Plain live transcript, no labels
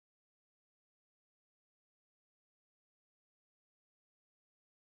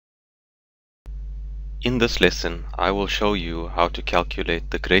In this lesson, I will show you how to calculate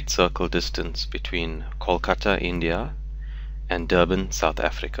the great circle distance between Kolkata, India and Durban, South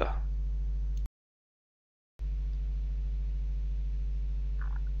Africa.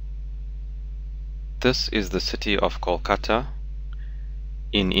 This is the city of Kolkata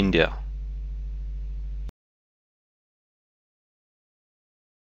in India.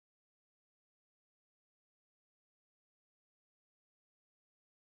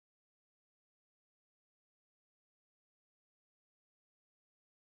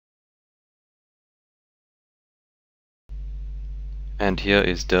 And here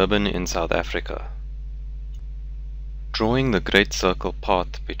is Durban in South Africa. Drawing the great circle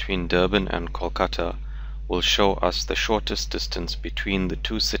path between Durban and Kolkata will show us the shortest distance between the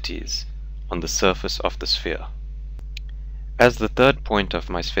two cities on the surface of the sphere. As the third point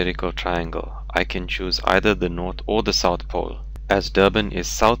of my spherical triangle, I can choose either the north or the south pole, as Durban is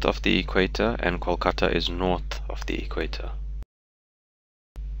south of the equator and Kolkata is north of the equator.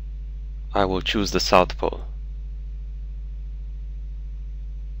 I will choose the south pole.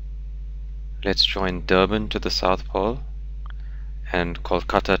 Let's join Durban to the south pole and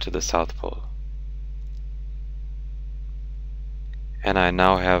Kolkata to the south pole. And I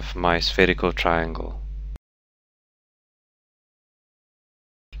now have my spherical triangle.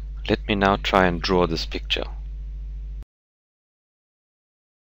 Let me now try and draw this picture.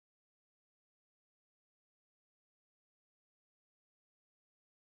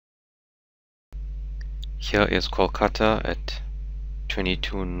 Here is Kolkata at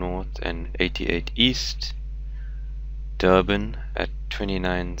 22 north and 88 east, Durban at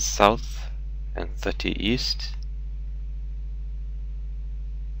 29 south and 30 east.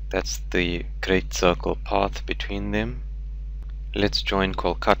 That's the great circle path between them. Let's join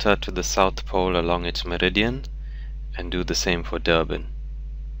Kolkata to the south pole along its meridian and do the same for Durban.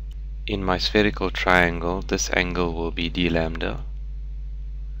 In my spherical triangle, this angle will be d lambda.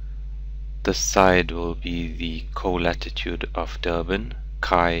 This side will be the co-latitude of Durban,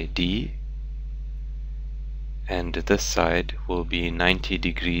 chi d, and this side will be 90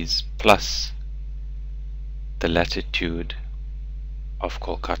 degrees plus the latitude of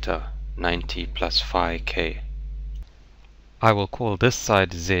Kolkata, 90 plus phi k. I will call this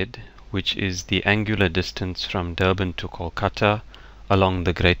side z, which is the angular distance from Durban to Kolkata along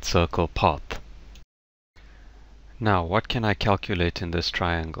the great circle path. Now, what can I calculate in this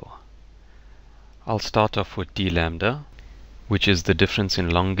triangle? I'll start off with d lambda, which is the difference in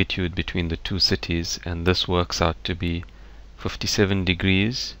longitude between the two cities, and this works out to be 57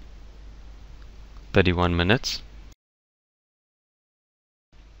 degrees 31 minutes.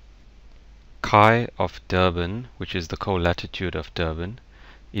 Chi of Durban, which is the co-latitude of Durban,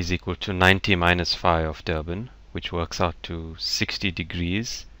 is equal to 90 minus phi of Durban, which works out to 60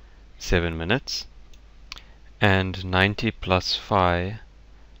 degrees 7 minutes, and 90 plus phi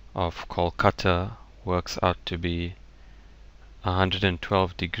of Kolkata works out to be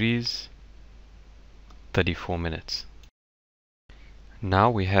 112 degrees 34 minutes. Now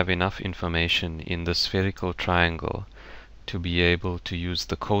we have enough information in the spherical triangle to be able to use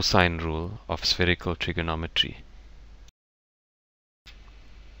the cosine rule of spherical trigonometry.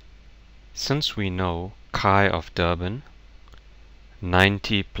 Since we know chi of Durban,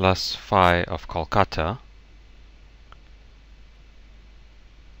 90 plus phi of Kolkata,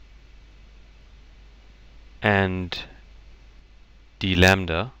 and d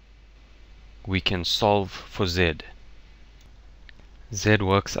lambda, we can solve for z. Z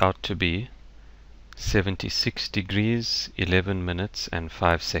works out to be 76 degrees 11 minutes and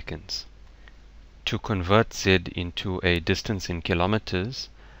 5 seconds. To convert z into a distance in kilometers,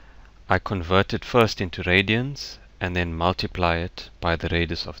 I convert it first into radians and then multiply it by the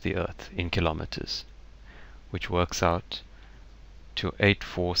radius of the Earth in kilometers, which works out to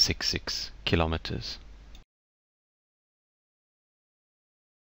 8466 kilometers.